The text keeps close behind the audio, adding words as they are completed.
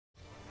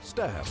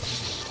stab,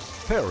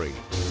 parry,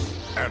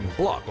 and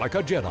block like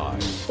a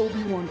Jedi.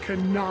 Obi-Wan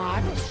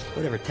Kenobi.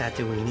 Whatever,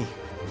 Tatooine.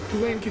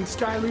 Lincoln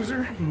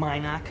Skyloser.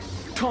 Minoc.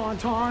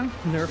 Tauntaun.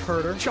 Nerf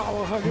herder.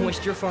 Jawa Hugger.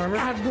 Moisture farmer.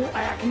 Admiral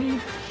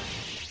Acne.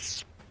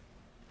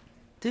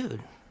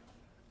 Dude.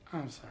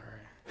 I'm sorry.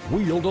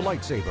 Wield a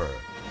lightsaber.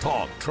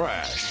 Talk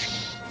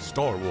trash.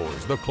 Star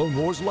Wars: The Clone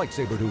Wars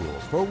lightsaber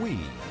duels for Wii.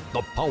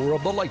 The power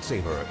of the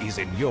lightsaber is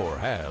in your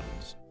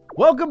hands.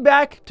 Welcome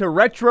back to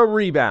Retro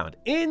Rebound.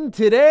 In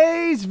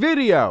today's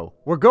video,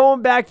 we're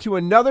going back to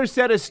another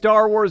set of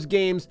Star Wars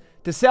games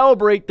to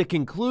celebrate the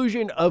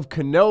conclusion of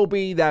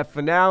Kenobi, that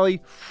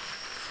finale.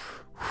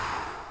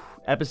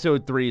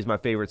 Episode 3 is my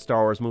favorite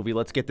Star Wars movie.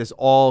 Let's get this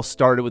all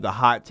started with a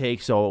hot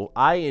take. So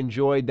I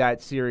enjoyed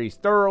that series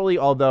thoroughly,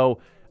 although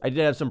I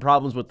did have some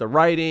problems with the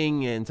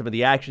writing and some of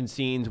the action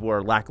scenes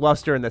were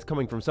lackluster, and that's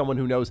coming from someone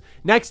who knows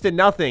next to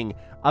nothing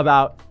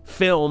about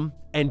film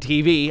and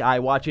TV. I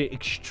watch it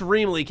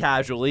extremely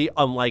casually,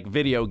 unlike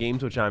video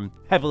games, which I'm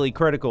heavily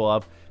critical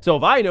of. So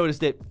if I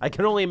noticed it, I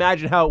can only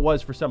imagine how it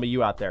was for some of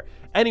you out there.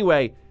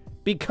 Anyway,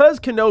 because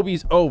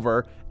Kenobi's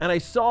over, and I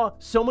saw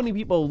so many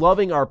people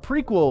loving our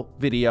prequel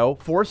video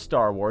for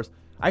Star Wars,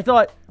 I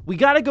thought we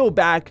got to go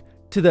back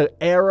to the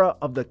era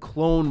of the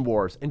Clone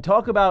Wars and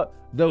talk about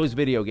those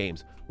video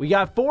games. We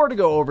got 4 to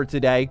go over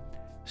today,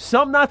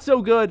 some not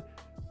so good,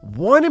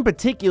 one in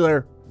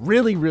particular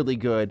really, really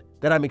good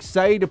that I'm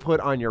excited to put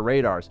on your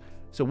radars.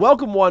 So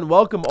welcome one,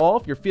 welcome all.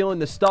 If you're feeling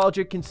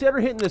nostalgic, consider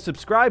hitting the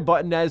subscribe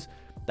button, as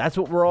that's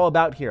what we're all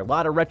about here. A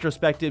lot of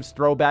retrospectives,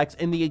 throwbacks,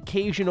 and the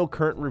occasional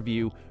current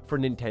review for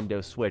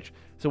Nintendo Switch.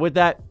 So with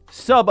that,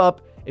 sub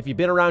up. If you've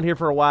been around here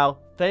for a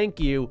while, thank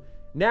you.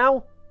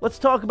 Now, let's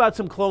talk about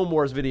some Clone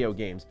Wars video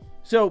games.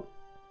 So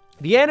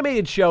the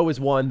animated show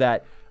is one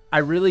that I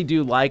really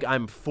do like.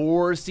 I'm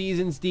 4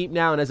 seasons deep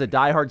now, and as a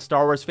diehard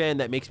Star Wars fan,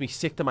 that makes me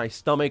sick to my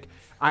stomach.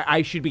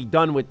 I should be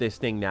done with this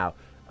thing now,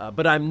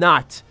 but I'm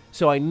not,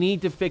 so I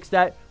need to fix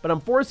that. But I'm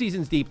 4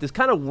 seasons deep. This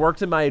kind of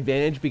works in my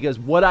advantage because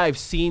what I've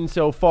seen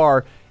so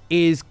far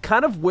is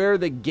kind of where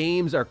the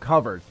games are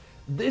covered.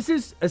 This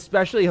is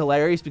especially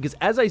hilarious because,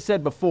 as I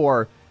said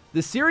before,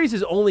 the series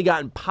has only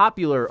gotten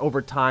popular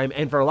over time,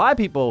 and for a lot of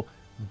people,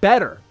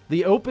 better.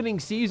 The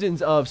opening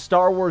seasons of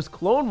Star Wars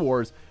Clone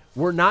Wars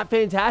were not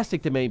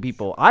fantastic to many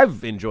people.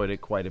 I've enjoyed it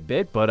quite a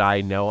bit, but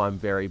I know I'm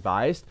very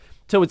biased.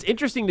 So it's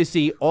interesting to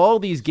see all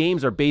these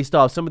games are based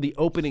off some of the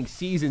opening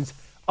seasons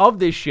of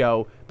this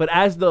show, but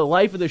as the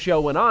life of the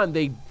show went on,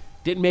 they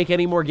didn't make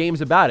any more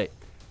games about it.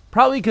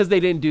 Probably because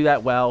they didn't do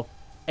that well,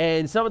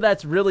 and some of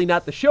that's really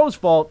not the show's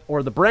fault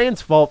or the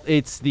brand's fault,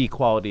 it's the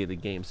quality of the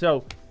game.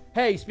 So,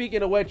 hey,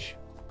 speaking of which,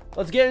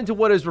 let's get into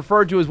what is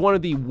referred to as one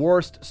of the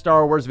worst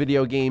Star Wars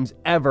video games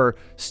ever,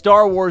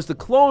 Star Wars: The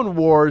Clone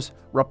Wars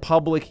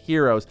Republic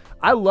Heroes.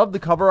 I love the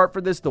cover art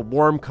for this, the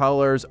warm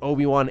colors,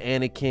 Obi-Wan,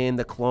 Anakin,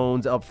 the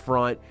clones up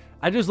front.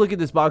 I just look at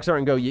this box art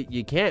and go,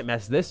 you can't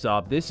mess this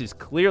up. This is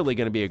clearly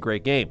going to be a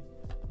great game.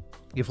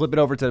 You flip it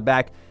over to the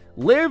back,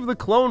 live the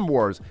Clone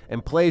Wars,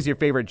 and play as your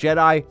favorite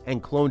Jedi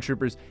and clone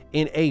troopers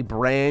in a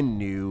brand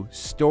new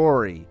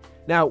story.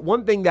 Now,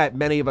 one thing that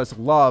many of us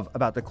love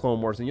about the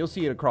Clone Wars, and you'll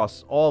see it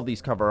across all of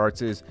these cover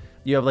arts, is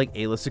you have like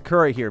Aayla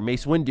Secura here,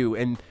 Mace Windu,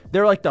 and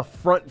they're like the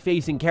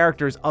front-facing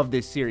characters of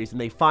this series, and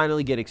they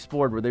finally get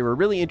explored, where they were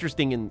really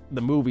interesting in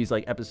the movies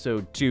like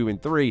Episode 2 and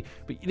 3,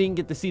 but you didn't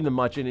get to see them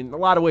much, and in a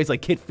lot of ways,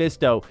 like Kit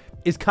Fisto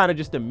is kind of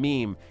just a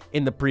meme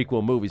in the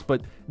prequel movies,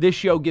 but this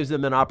show gives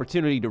them an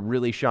opportunity to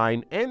really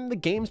shine, and the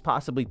games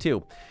possibly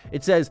too.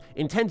 It says,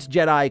 intense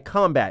Jedi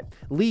combat,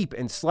 leap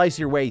and slice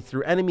your way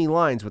through enemy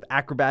lines with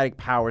acrobatic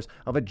powers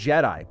of a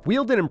Jedi,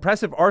 wield an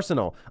impressive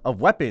arsenal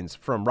of weapons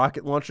from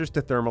rocket launchers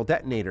to thermal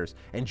detonators,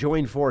 and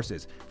join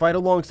forces, fight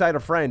alongside a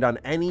friend on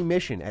any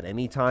mission at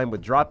any time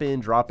with drop-in,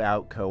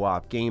 drop-out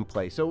co-op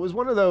gameplay. So it was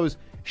one of those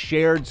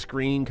shared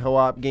screen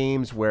co-op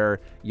games where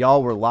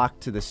y'all were locked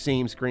to the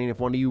same screen. If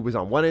one of you was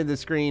on one end of the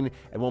screen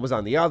and one was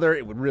on the other,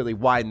 it would really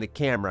widen the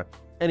camera.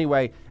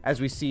 Anyway, as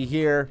we see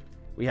here,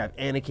 we have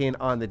Anakin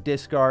on the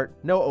disc art,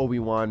 no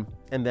Obi-Wan,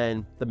 and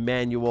then the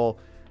manual.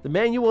 The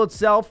manual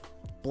itself,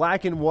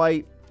 black and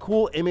white,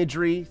 cool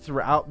imagery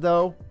throughout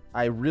though.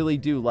 I really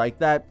do like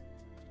that.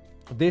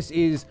 This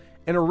is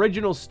an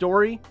original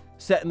story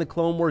set in the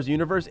Clone Wars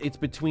universe. It's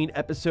between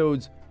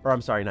episodes, or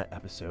I'm sorry, not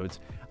episodes.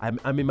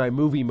 I'm in my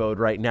movie mode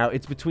right now.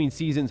 It's between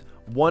seasons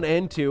 1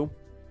 and 2.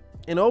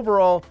 And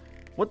overall,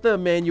 what the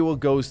manual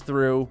goes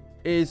through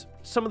is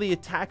some of the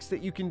attacks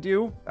that you can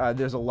do.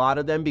 There's a lot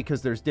of them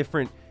because there's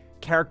different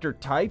character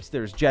types.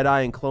 There's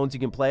Jedi and clones you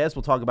can play as.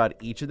 We'll talk about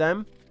each of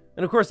them.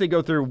 And of course, they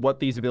go through what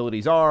these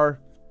abilities are.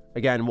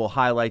 Again, we'll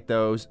highlight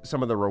those,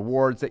 some of the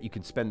rewards that you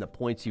can spend the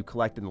points you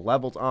collect in the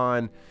levels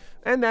on,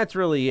 and that's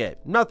really it.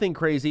 Nothing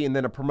crazy, and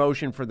then a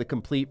promotion for the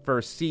complete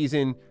first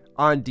season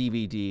on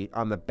DVD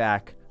on the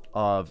back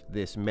of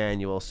this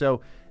manual.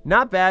 So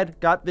not bad.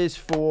 Got this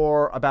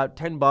for about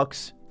 10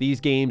 bucks.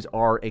 These games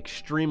are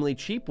extremely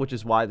cheap, which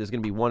is why there's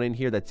going to be one in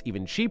here that's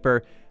even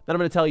cheaper that I'm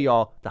going to tell you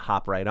all to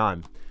hop right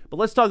on. But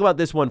let's talk about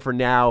this one for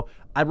now.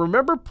 I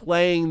remember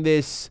playing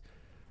this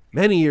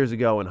many years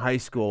ago in high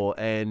school,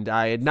 and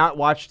I had not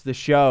watched the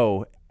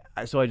show,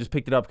 so I just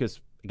picked it up because,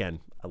 again,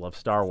 I love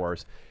Star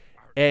Wars.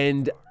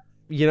 And,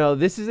 you know,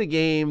 this is a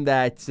game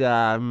that,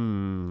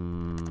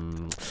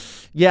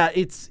 yeah,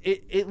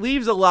 it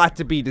leaves a lot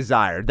to be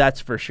desired,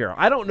 that's for sure.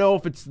 I don't know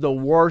if it's the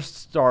worst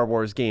Star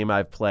Wars game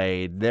I've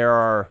played. There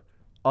are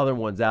other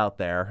ones out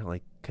there,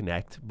 like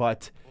Connect,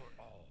 but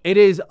it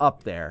is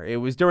up there. It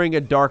was during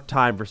a dark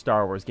time for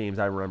Star Wars games,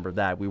 I remember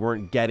that. We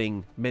weren't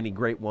getting many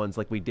great ones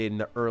like we did in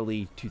the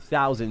early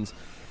 2000s,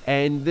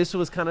 and this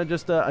was kind of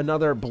just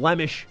another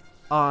blemish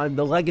on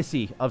the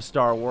legacy of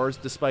Star Wars,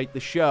 despite the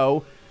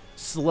show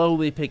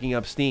slowly picking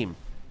up steam.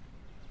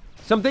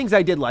 Some things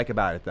I did like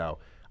about it, though.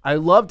 I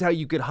loved how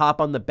you could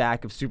hop on the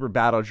back of super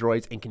battle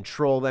droids and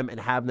control them and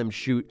have them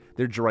shoot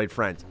their droid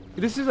friends.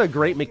 This is a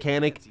great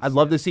mechanic. I'd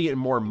love to see it in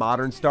more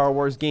modern Star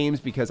Wars games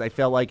because I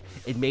felt like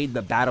it made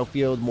the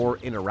battlefield more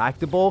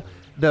interactable.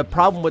 The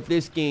problem with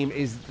this game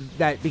is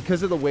that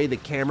because of the way the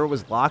camera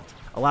was locked,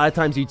 a lot of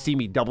times you'd see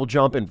me double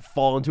jump and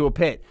fall into a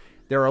pit.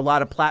 There are a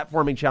lot of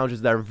platforming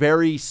challenges that are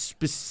very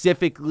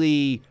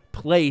specifically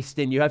placed,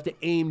 and you have to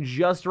aim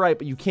just right,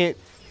 but you can't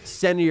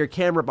center your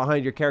camera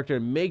behind your character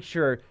and make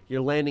sure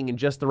you're landing in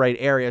just the right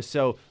area.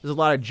 So there's a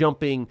lot of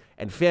jumping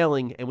and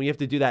failing, and when you have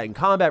to do that in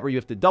combat where you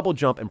have to double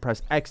jump and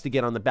press X to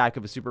get on the back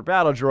of a super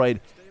battle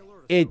droid,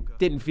 it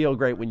didn't feel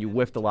great when you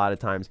whiffed a lot of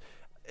times.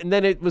 And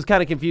then it was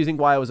kind of confusing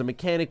why it was a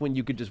mechanic when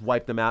you could just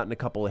wipe them out in a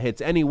couple of hits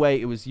anyway.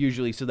 It was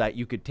usually so that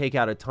you could take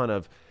out a ton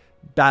of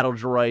battle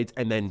droids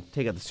and then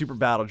take out the super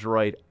battle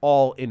droid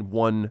all in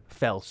one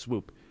fell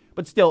swoop.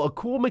 But still, a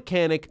cool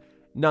mechanic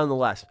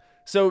nonetheless.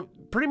 So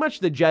pretty much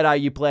the Jedi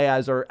you play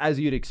as are as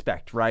you'd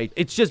expect, right?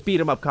 It's just beat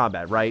 'em up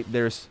combat, right?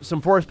 There's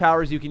some force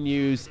powers you can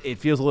use. It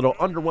feels a little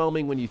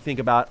underwhelming when you think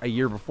about a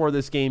year before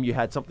this game, you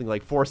had something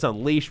like Force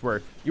Unleashed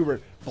where you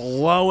were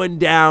blowing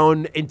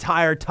down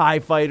entire TIE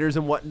fighters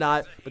and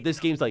whatnot. But this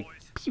game's like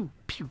pew,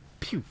 pew,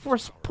 pew,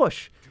 force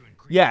push.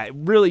 Yeah, it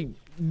really,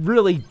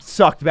 really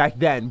sucked back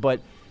then.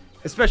 But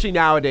especially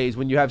nowadays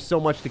when you have so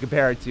much to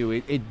compare it to,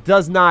 it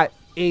does not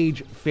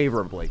age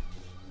favorably.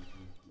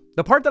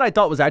 The part that I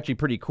thought was actually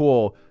pretty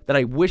cool that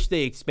I wish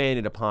they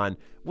expanded upon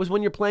was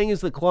when you're playing as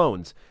the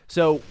clones.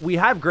 So we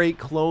have great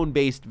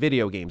clone-based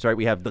video games, right?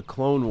 We have the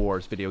Clone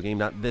Wars video game,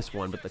 not this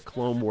one, but the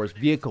Clone Wars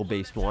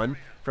vehicle-based one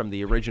from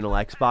the original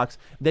Xbox.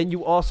 Then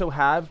you also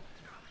have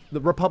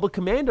the Republic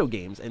Commando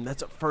games, and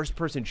that's a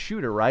first-person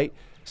shooter, right?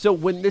 So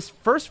when this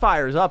first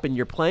fires up and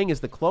you're playing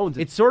as the clones,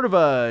 it's sort of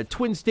a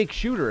twin-stick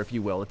shooter, if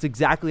you will. It's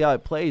exactly how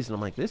it plays, and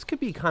I'm like, this could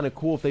be kind of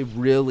cool if they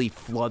really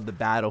flood the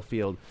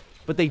battlefield.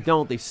 But they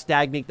don't. They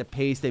stagnate the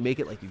pace. They make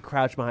it like you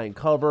crouch behind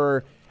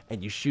cover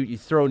and you shoot, you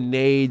throw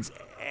nades,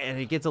 and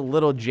it gets a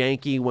little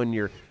janky when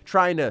you're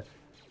trying to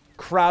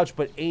crouch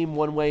but aim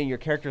one way and your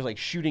character's like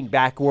shooting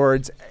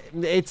backwards.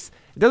 It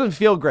doesn't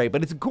feel great,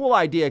 but it's a cool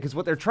idea because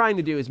what they're trying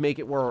to do is make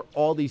it where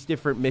all these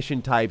different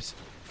mission types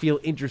feel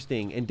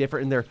interesting and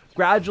different, and they're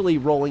gradually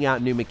rolling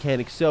out new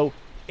mechanics. So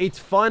it's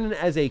fun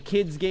as a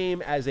kid's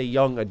game, as a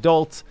young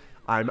adult.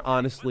 I'm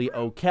honestly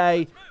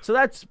okay. So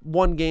that's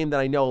one game that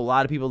I know a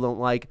lot of people don't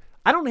like.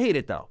 I don't hate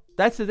it, though.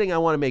 That's the thing I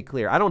want to make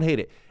clear. I don't hate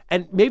it.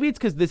 And maybe it's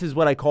because this is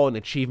what I call an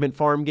achievement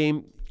farm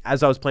game.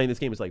 As I was playing this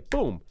game, it's like,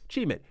 boom,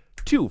 achievement.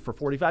 2 for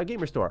 45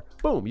 Gamer Store.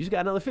 Boom, you just got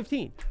another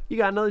 15. You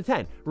got another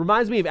 10.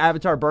 Reminds me of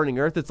Avatar Burning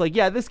Earth. It's like,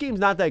 yeah, this game's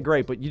not that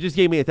great, but you just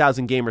gave me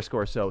 1,000 gamer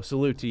score, so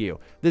salute to you.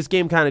 This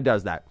game kind of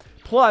does that.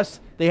 Plus,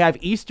 they have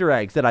Easter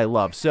eggs that I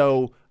love.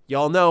 So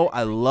y'all know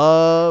I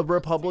love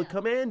Republic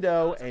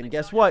Commando, and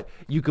guess what?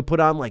 You could put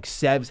on like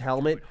Sev's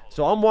helmet.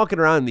 So I'm walking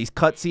around in these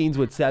cutscenes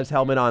with Sev's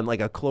helmet on, like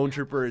a clone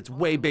trooper. It's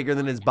way bigger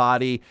than his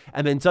body,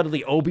 and then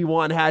suddenly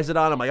Obi-Wan has it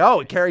on. I'm like,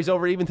 oh, it carries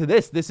over even to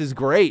this. This is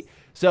great.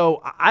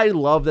 So I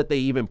love that they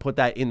even put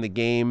that in the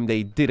game.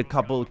 They did a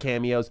couple of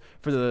cameos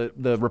for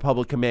the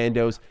Republic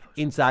Commandos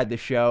inside the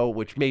show,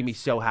 which made me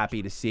so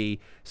happy to see.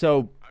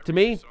 So to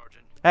me,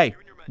 hey,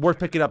 worth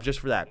picking up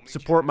just for that.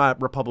 Support my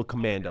Republic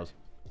Commandos.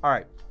 All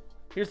right.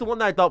 Here's the one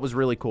that I thought was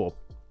really cool.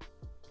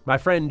 My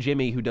friend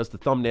Jimmy, who does the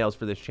thumbnails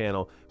for this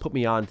channel, put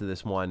me on to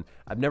this one.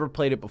 I've never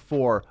played it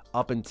before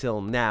up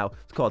until now.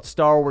 It's called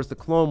Star Wars The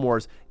Clone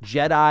Wars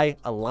Jedi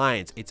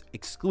Alliance. It's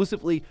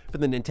exclusively for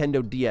the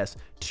Nintendo DS.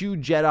 2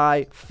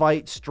 Jedi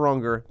fight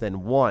stronger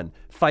than 1.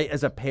 Fight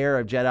as a pair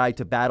of Jedi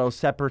to battle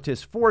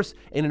Separatist force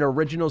in an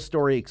original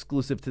story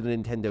exclusive to the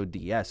Nintendo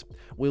DS.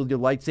 Wield your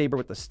lightsaber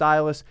with the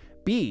stylus.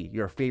 Be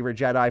your favorite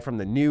Jedi from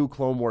the new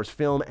Clone Wars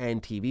film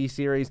and TV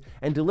series,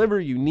 and deliver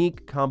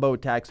unique combo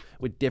attacks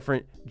with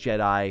different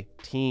Jedi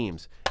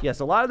teams. Yes,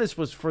 a lot of this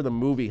was for the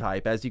movie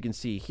hype, as you can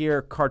see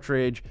here,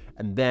 cartridge,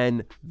 and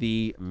then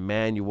the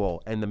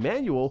manual. And the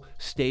manual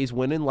stays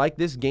winning like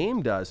this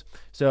game does.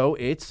 So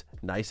it's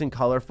nice and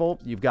colorful.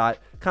 You've got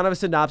kind of a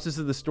synopsis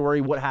of the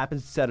story, what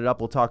happens to set it up.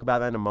 We'll talk about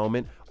that in a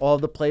moment. All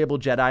of the playable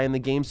Jedi in the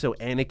game, so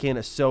Anakin,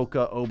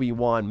 Ahsoka,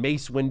 Obi-Wan,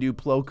 Mace Windu,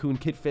 Plo Koon,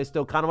 Kit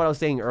Fisto, kind of what I was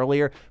saying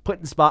earlier,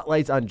 putting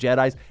spotlights on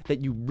Jedis that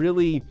you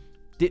really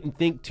didn't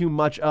think too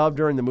much of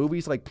during the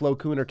movies, like Plo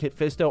Koon or Kit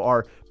Fisto,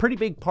 are pretty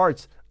big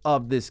parts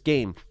of this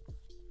game.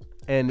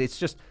 And it's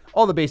just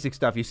all the basic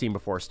stuff you've seen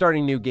before.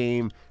 Starting new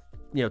game,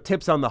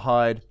 tips on the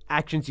HUD,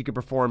 actions you can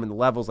perform in the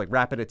levels like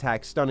rapid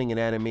attack, stunning an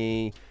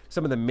enemy,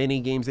 some of the mini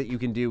games that you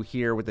can do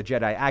here with the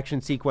Jedi action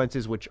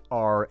sequences, which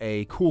are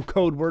a cool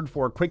code word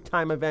for quick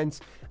time events,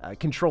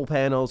 control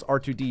panels,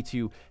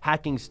 R2-D2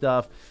 hacking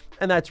stuff,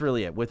 and that's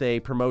really it, with a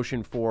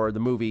promotion for the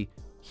movie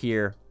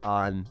here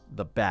on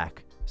the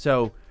back.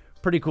 So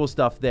pretty cool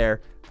stuff there.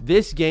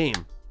 This game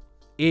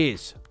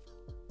is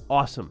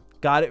awesome.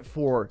 Got it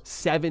for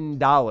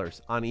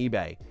 $7 on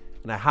eBay.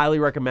 And I highly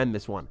recommend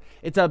this one.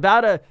 It's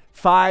about a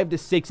 5 to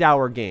 6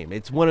 hour game.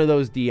 It's one of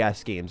those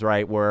DS games,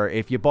 right? Where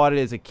if you bought it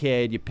as a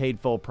kid, you paid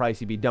full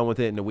price, you'd be done with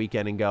it in a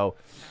weekend and go,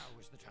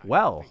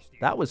 well,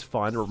 that was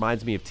fun. It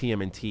reminds me of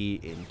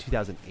TMNT in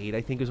 2008,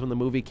 I think is when the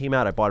movie came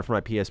out. I bought it for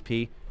my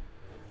PSP.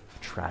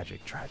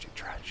 Tragic.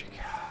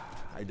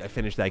 I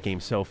finished that game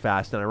so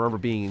fast, and I remember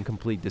being in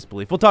complete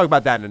disbelief. We'll talk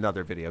about that in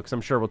another video, because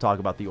I'm sure we'll talk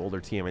about the older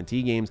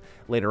TMNT games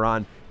later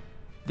on.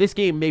 This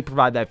game may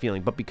provide that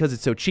feeling, but because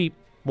it's so cheap,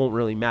 won't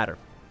really matter.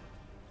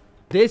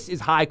 This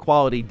is high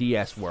quality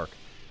DS work.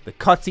 The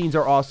cutscenes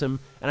are awesome,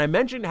 and I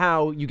mentioned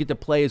how you get to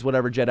play as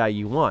whatever Jedi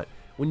you want.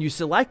 When you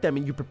select them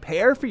and you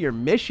prepare for your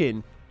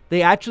mission,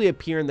 they actually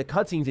appear in the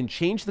cutscenes and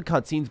change the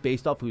cutscenes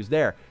based off who's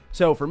there.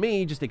 So for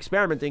me, just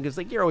experimenting, because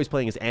you're always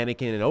playing as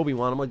Anakin and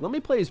Obi-Wan, I'm like, let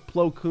me play as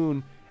Plo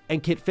Koon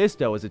and Kit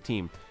Fisto as a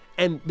team.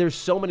 And there's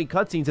so many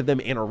cutscenes of them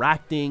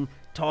interacting,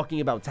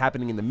 talking about what's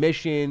happening in the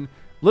mission,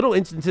 little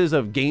instances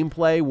of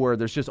gameplay where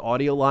there's just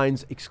audio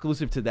lines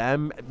exclusive to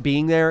them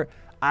being there.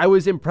 I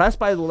was impressed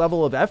by the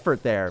level of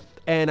effort there,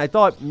 and I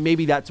thought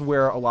maybe that's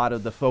where a lot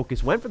of the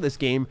focus went for this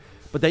game.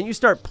 But then you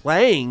start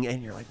playing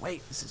and you're like,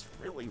 wait, this is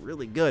really,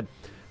 really good.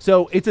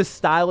 So it's a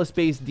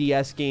stylus-based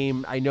DS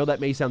game. I know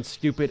that may sound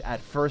stupid at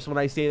first when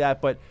I say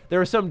that, but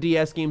there are some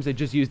DS games that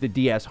just use the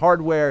DS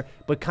hardware,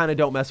 but kind of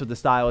don't mess with the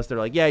stylus. They're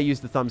like, yeah, use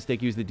the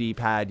thumbstick, use the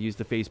D-pad, use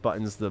the face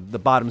buttons. The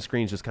bottom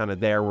screen's just kind of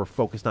there. We're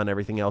focused on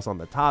everything else on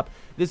the top.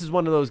 This is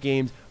one of those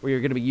games where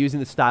you're going to be using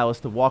the stylus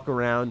to walk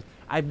around.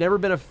 I've never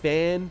been a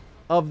fan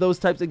of those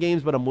types of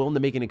games, but I'm willing to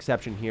make an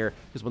exception here,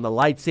 because when the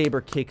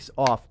lightsaber kicks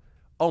off,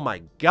 oh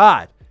my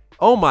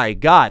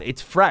God,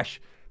 it's fresh.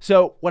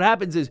 So what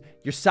happens is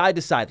you're side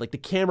to side, like the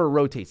camera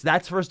rotates.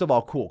 That's first of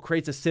all cool,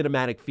 creates a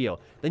cinematic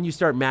feel. Then you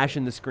start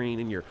mashing the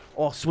screen and you're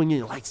all swinging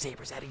your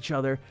lightsabers at each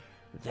other.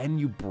 Then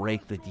you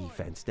break the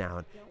defense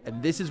down.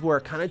 And this is where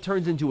it kind of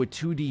turns into a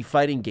 2D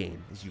fighting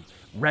game. As you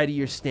ready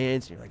your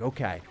stance, and you're like,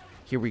 okay,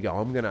 here we go.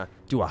 I'm going to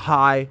do a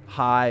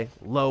high,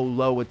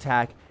 low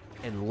attack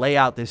and lay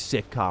out this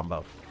sick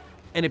combo.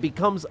 And it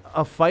becomes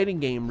a fighting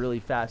game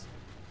really fast.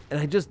 And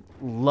I just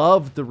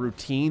love the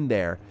routine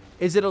there.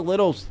 Is it a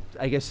little,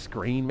 I guess,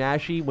 screen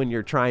mashy when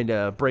you're trying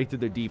to break through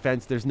their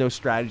defense? There's no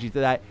strategy to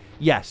that.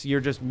 Yes,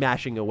 you're just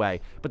mashing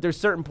away. But there's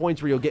certain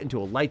points where you'll get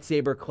into a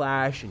lightsaber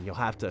clash and you'll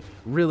have to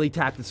really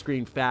tap the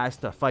screen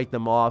fast to fight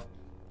them off.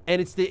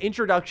 And it's the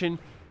introduction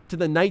to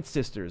the Night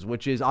Sisters,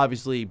 which is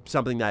obviously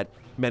something that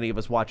many of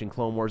us watching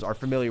Clone Wars are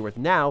familiar with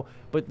now,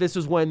 but this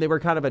was when they were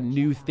kind of a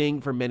new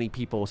thing for many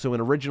people. So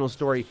an original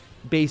story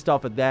based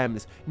off of them,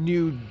 this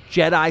new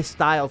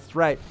Jedi-style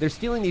threat. They're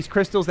stealing these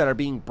crystals that are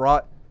being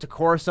brought to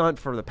Coruscant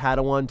for the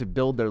Padawan to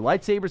build their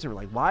lightsabers, and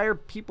we're like, why are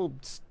people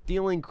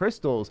stealing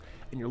crystals?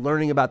 And you're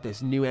learning about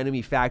this new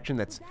enemy faction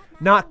that's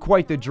not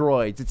quite the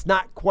droids, it's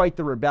not quite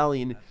the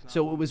rebellion.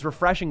 So it was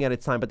refreshing at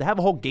its time, but to have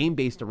a whole game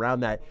based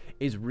around that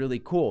is really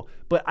cool.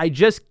 But I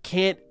just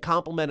can't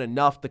compliment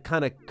enough the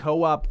kind of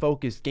co-op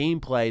focused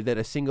gameplay that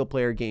a single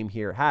player game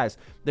here has.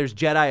 There's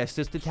Jedi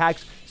assist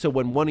attacks, so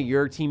when one of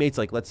your teammates,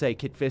 like let's say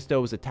Kit Fisto,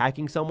 was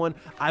attacking someone,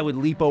 I would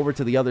leap over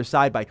to the other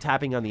side by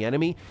tapping on the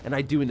enemy, and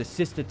I'd do an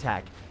assist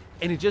attack.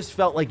 And it just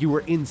felt like you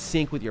were in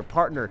sync with your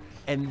partner,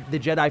 and the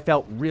Jedi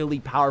felt really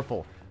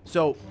powerful.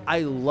 So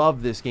I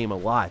love this game a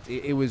lot.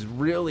 It was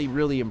really,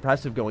 really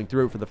impressive going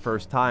through it for the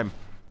first time.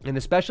 And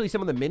especially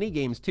some of the mini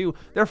games too.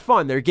 They're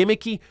fun. They're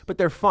gimmicky, but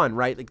they're fun,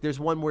 right? Like there's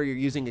one where you're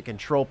using a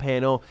control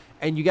panel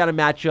and you got to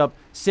match up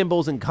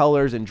symbols and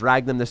colors and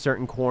drag them to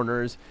certain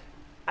corners.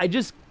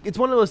 It's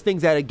one of those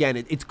things that, again,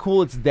 it's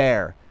cool, it's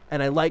there.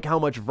 And I like how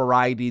much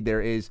variety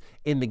there is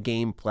in the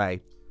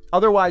gameplay.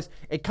 Otherwise,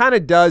 it kind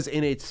of does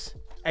in its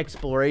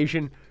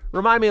exploration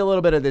remind me a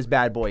little bit of this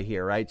bad boy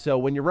here, right? So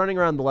when you're running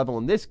around the level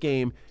in this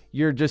game,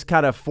 you're just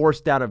kind of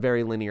forced down a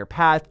very linear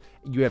path.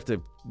 You have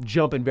to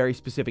jump in very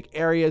specific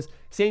areas.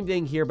 Same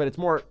thing here, but it's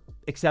more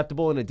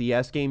acceptable in a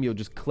DS game. You'll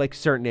just click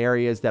certain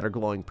areas that are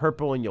glowing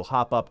purple and you'll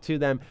hop up to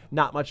them.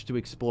 Not much to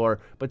explore,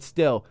 but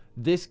still,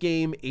 this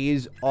game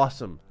is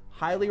awesome.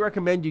 Highly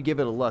recommend you give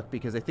it a look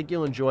because I think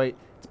you'll enjoy it.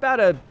 It's about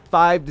a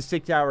 5 to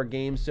 6 hour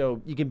game,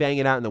 so you can bang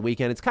it out in the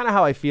weekend. It's kind of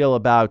how I feel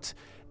about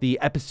the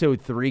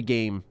Episode 3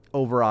 game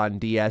over on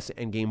DS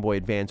and Game Boy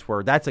Advance,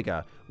 where that's like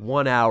a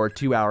 1 hour,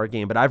 2 hour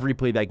game, but I've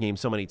replayed that game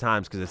so many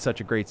times because it's such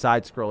a great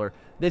side scroller.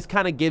 This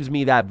kind of gives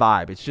me that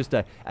vibe. It's just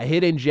a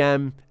hidden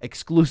gem,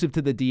 exclusive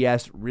to the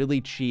DS, really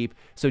cheap.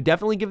 So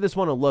definitely give this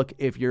one a look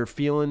if you're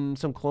feeling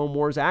some Clone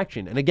Wars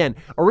action. And again,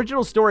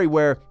 original story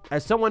where,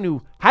 as someone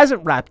who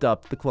hasn't wrapped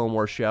up the Clone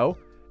Wars show,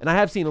 and I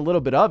have seen a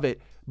little bit of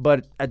it,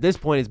 But at this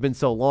point, it's been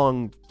so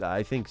long,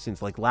 I think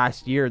since like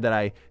last year that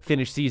I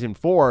finished season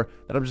 4,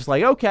 that I'm just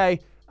like, okay,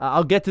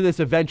 I'll get to this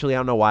eventually. I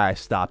don't know why I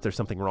stopped. There's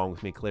something wrong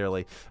with me,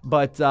 clearly.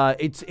 But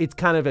it's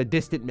kind of a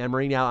distant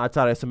memory now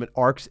outside of some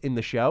arcs in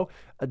the show.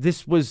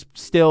 This was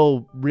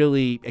still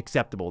really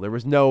acceptable. There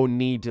was no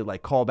need to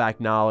like call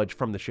back knowledge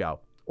from the show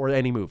or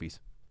any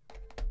movies.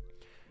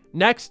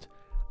 Next,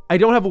 I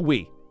don't have a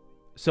Wii,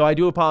 so I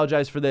do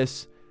apologize for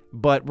this,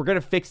 but we're going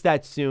to fix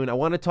that soon. I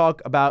want to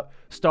talk about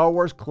Star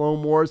Wars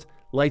Clone Wars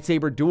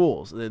lightsaber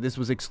duels. This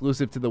was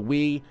exclusive to the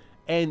Wii.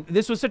 And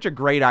this was such a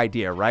great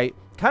idea, right?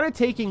 Kind of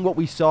taking what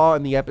we saw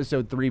in the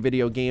Episode 3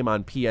 video game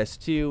on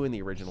PS2 and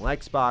the original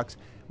Xbox,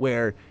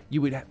 where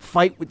you would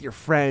fight with your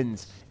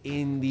friends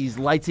in these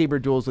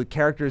lightsaber duels with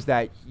characters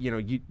that, you know,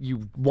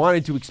 you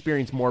wanted to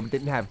experience more but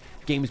didn't have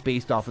games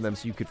based off of them,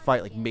 so you could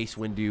fight like Mace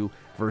Windu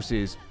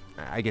versus,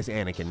 I guess,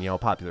 Anakin, you know, a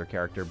popular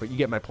character. But you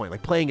get my point.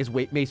 Like, playing as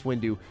Mace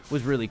Windu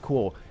was really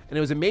cool. And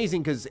it was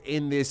amazing because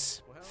in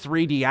this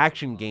 3D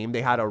action game,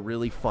 they had a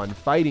really fun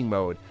fighting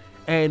mode.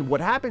 And what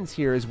happens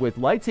here is with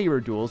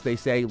lightsaber duels, they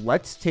say,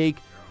 let's take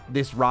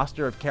this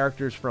roster of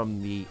characters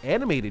from the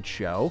animated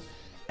show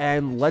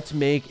and let's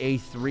make a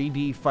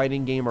 3D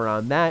fighting game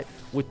around that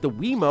with the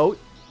Wiimote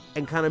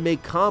and kind of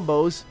make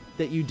combos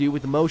that you do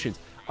with the motions.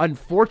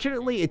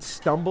 Unfortunately, it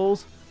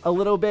stumbles a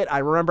little bit. I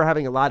remember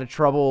having a lot of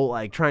trouble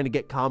like trying to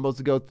get combos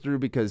to go through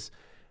because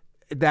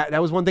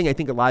that was one thing I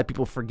think a lot of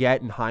people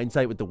forget in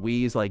hindsight with the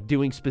Wii is like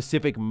doing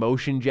specific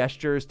motion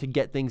gestures to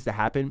get things to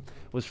happen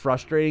was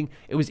frustrating.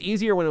 It was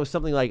easier when it was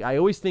something like, I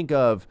always think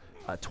of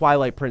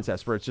Twilight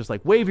Princess, where it's just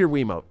like wave your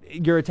Wiimote,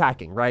 you're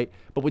attacking, right?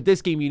 But with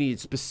this game, you need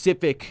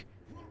specific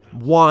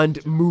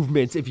wand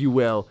movements, if you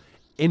will,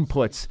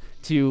 inputs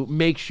to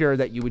make sure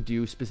that you would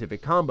do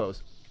specific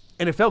combos.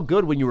 And it felt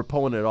good when you were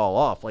pulling it all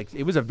off. Like,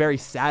 it was a very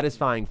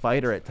satisfying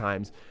fighter at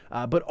times.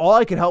 But all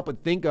I could help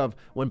but think of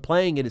when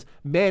playing it is,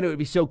 man, it would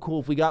be so cool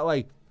if we got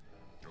like,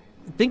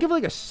 think of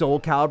like a Soul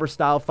Calibur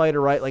style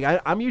fighter, right?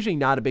 Like, I'm usually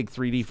not a big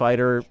 3D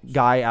fighter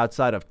guy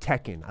outside of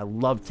Tekken. I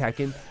love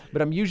Tekken,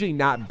 but I'm usually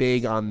not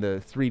big on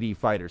the 3D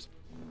fighters.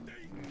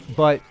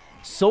 But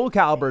Soul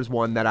Calibur is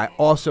one that I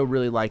also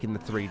really like in the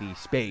 3D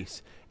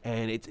space.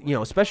 And it's, you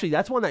know, especially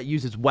that's one that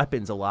uses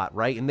weapons a lot,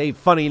 right? And they,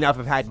 funny enough,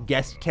 have had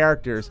guest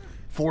characters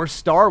for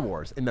Star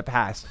Wars in the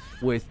past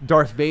with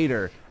Darth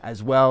Vader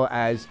as well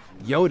as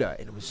Yoda,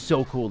 and it was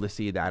so cool to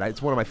see that.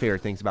 It's one of my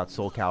favorite things about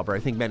Soul Calibur.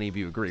 I think many of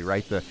you agree,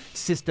 right? The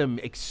system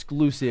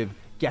exclusive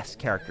guest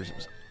characters. It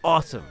was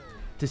awesome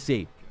to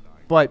see.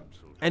 But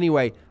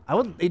anyway,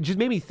 it just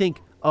made me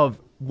think of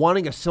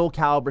wanting a Soul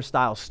Calibur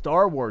style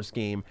Star Wars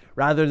game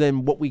rather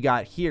than what we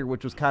got here,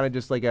 which was kind of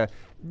just like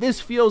this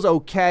feels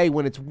okay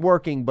when it's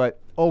working, but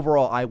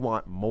overall I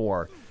want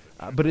more.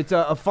 But it's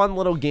a fun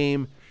little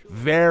game.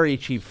 Very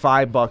cheap,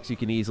 $5. You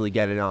can easily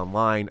get it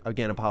online.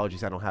 Again,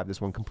 apologies, I don't have this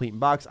one complete in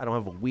box. I don't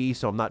have a Wii,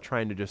 so I'm not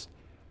trying to just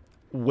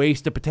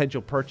waste a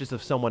potential purchase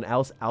of someone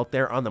else out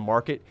there on the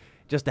market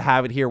just to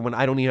have it here when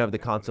I don't even have the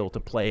console to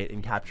play it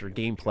and capture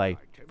gameplay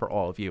for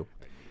all of you.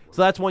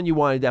 So that's one you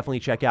want to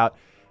definitely check out.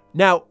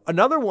 Now,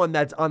 another one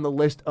that's on the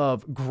list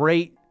of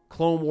great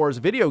Clone Wars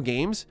video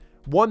games,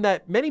 one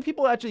that many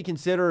people actually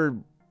consider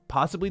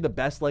possibly the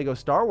best LEGO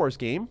Star Wars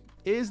game,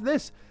 is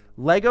this,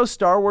 LEGO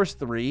Star Wars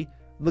 3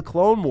 The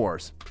Clone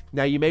Wars.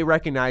 Now, you may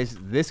recognize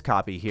this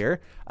copy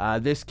here.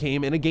 This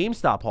came in a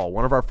GameStop haul,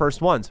 one of our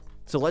first ones.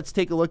 So let's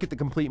take a look at the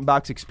complete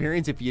in-box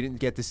experience if you didn't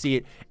get to see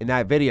it in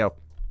that video.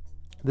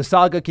 The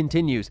saga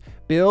continues.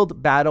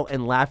 Build, battle,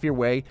 and laugh your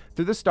way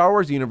through the Star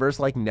Wars universe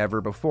like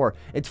never before.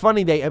 It's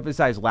funny they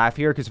emphasize laugh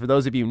here because for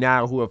those of you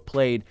now who have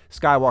played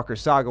Skywalker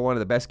Saga, one of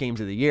the best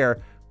games of the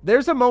year,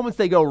 there's some moments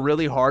they go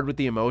really hard with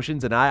the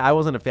emotions, and I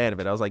wasn't a fan of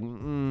it. I was like,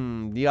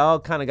 y'all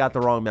kind of got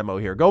the wrong memo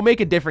here. Go make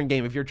a different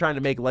game if you're trying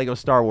to make LEGO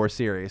Star Wars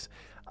series.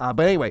 But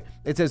anyway,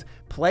 it says,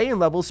 play in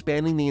levels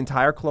spanning the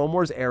entire Clone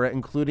Wars era,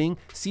 including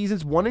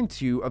seasons 1 and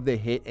 2 of the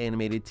hit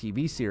animated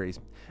TV series.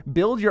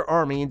 Build your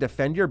army and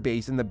defend your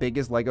base in the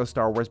biggest LEGO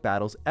Star Wars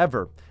battles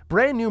ever.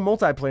 Brand new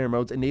multiplayer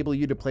modes enable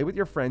you to play with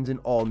your friends in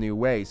all new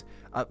ways.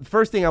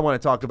 First thing I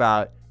want to talk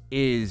about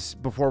is,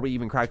 before we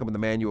even crack open the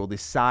manual, the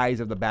size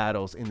of the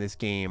battles in this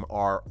game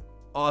are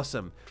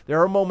awesome.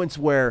 There are moments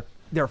where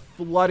they're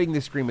flooding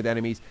the screen with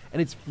enemies, and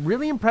it's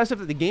really impressive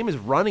that the game is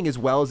running as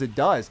well as it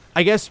does.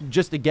 I guess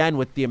just again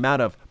with the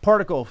amount of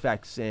particle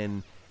effects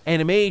and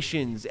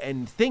animations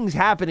and things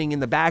happening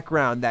in the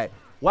background that,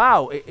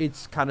 wow,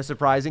 it's kind of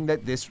surprising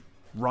that this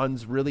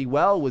runs really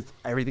well with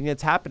everything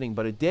that's happening,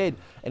 but it did.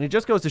 And it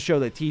just goes to show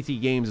that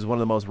TT Games is one of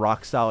the most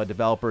rock-solid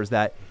developers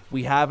that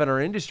we have in our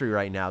industry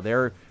right now.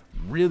 They're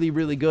really,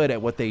 really good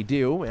at what they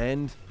do,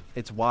 and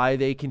it's why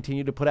they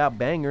continue to put out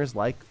bangers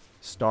like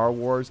Star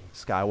Wars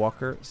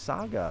Skywalker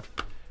Saga.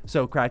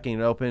 So cracking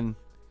it open,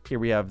 here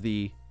we have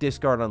the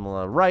disc art on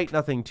the right,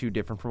 nothing too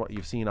different from what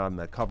you've seen on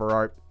the cover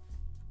art.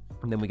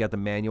 And then we got the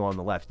manual on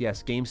the left.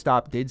 Yes,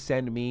 GameStop did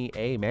send me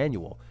a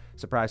manual.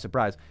 Surprise,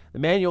 surprise. The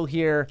manual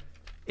here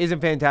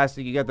isn't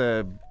fantastic. You got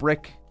the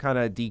brick kind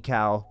of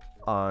decal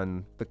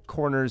on the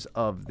corners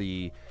of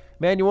the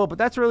manual, but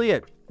that's really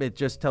it. It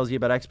just tells you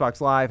about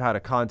Xbox Live, how to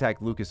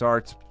contact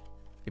LucasArts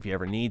if you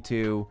ever need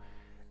to,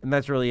 and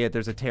that's really it.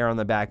 There's a tear on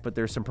the back, but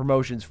there's some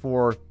promotions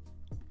for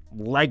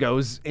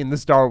Legos in the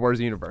Star Wars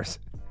universe.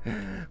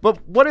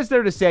 But what is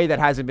there to say that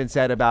hasn't been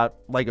said about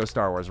Lego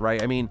Star Wars,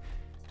 right? I mean,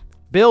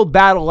 build,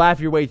 battle, laugh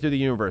your way through the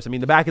universe. I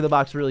mean, the back of the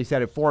box really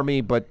said it for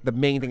me, but the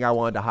main thing I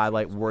wanted to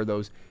highlight were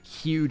those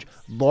huge,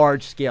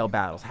 large-scale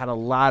battles. Had a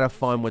lot of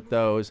fun with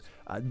those.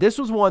 This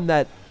was one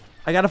that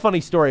I got a funny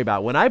story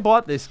about. When I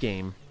bought this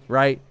game,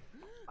 right,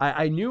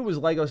 I knew it was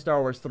Lego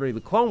Star Wars 3,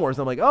 the Clone Wars.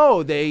 I'm like,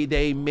 oh,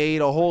 they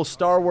made a whole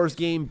Star Wars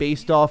game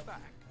based off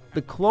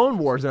the Clone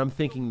Wars, and I'm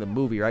thinking the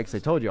movie, right? Because I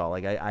told you all,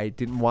 like, I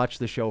didn't watch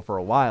the show for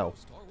a while.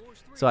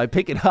 So I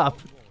pick it up,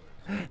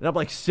 and I'm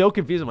like so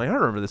confused. I'm like, I don't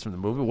remember this from the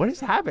movie. What is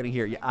happening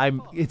here?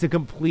 It's a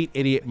complete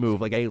idiot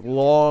move, like a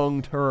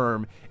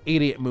long-term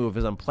idiot move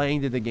as I'm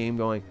playing through the game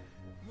going,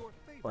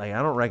 like,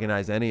 I don't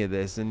recognize any of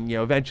this. And, you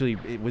know, eventually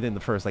within the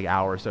first, like,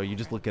 hour or so, you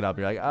just look it up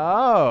and you're like,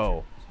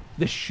 oh,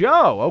 the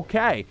show.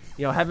 Okay.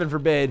 You know, heaven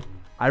forbid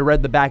I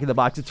read the back of the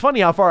box. It's funny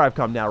how far I've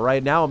come now,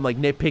 right? Now I'm like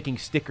nitpicking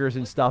stickers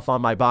and stuff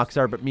on my box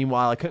art, but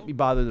meanwhile, I couldn't be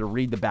bothered to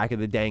read the back of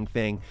the dang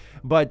thing.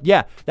 But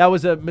yeah, that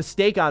was a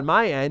mistake on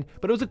my end,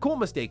 but it was a cool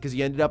mistake because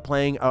you ended up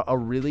playing a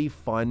really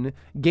fun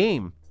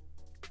game.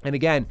 And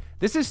again,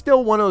 this is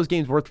still one of those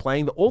games worth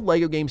playing. The old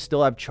Lego games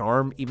still have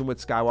charm, even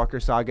with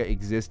Skywalker Saga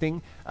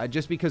existing,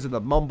 just because of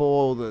the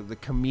mumble, the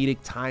comedic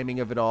timing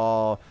of it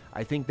all.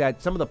 I think that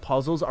some of the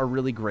puzzles are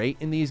really great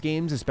in these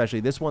games,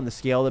 especially this one. The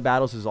scale of the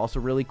battles is also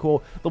really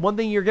cool. The one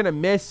thing you're going to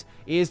miss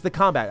is the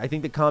combat. I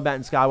think the combat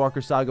in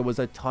Skywalker Saga was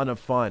a ton of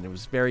fun. It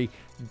was very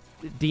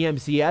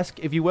DMC-esque,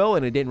 if you will,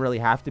 and it didn't really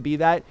have to be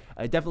that.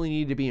 It definitely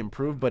needed to be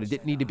improved, but it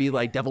didn't need to be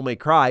like Devil May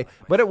Cry,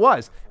 but it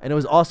was, and it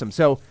was awesome.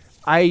 So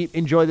I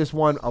enjoy this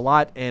one a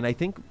lot, and I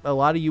think a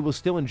lot of you will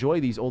still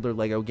enjoy these older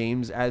Lego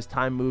games as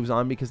time moves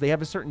on because they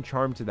have a certain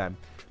charm to them.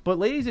 But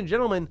ladies and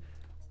gentlemen,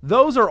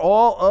 those are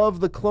all of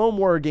the Clone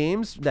War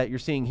games that you're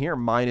seeing here,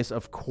 minus,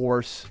 of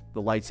course,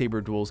 the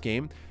lightsaber duels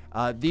game.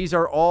 These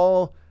are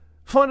all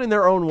fun in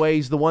their own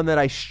ways. The one that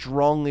I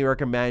strongly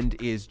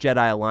recommend is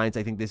Jedi Alliance.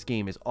 I think this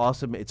game is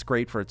awesome. It's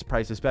great for its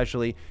price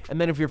especially. And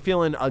then if you're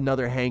feeling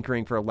another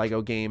hankering for a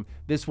Lego game,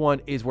 this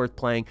one is worth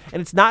playing.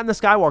 And it's not in the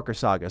Skywalker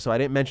Saga, so I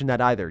didn't mention that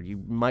either.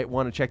 You might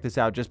want to check this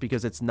out just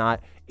because it's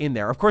not in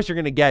there. Of course, you're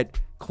going to get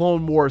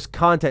Clone Wars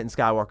content in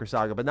Skywalker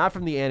Saga, but not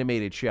from the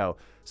animated show.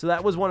 So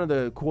that was one of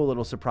the cool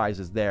little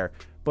surprises there.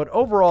 But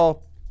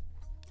overall,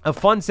 a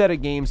fun set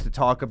of games to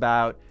talk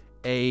about.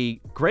 A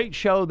great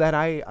show that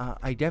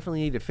I definitely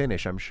need to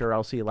finish. I'm sure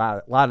I'll see a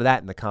lot of that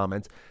in the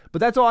comments. But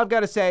that's all I've got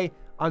to say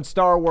on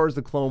Star Wars,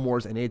 the Clone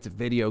Wars, and its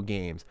video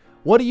games.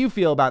 What do you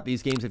feel about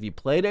these games? Have you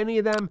played any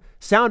of them?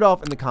 Sound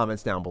off in the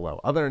comments down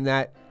below. Other than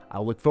that,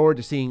 I'll look forward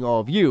to seeing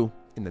all of you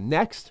in the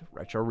next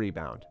Retro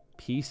Rebound.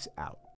 Peace out.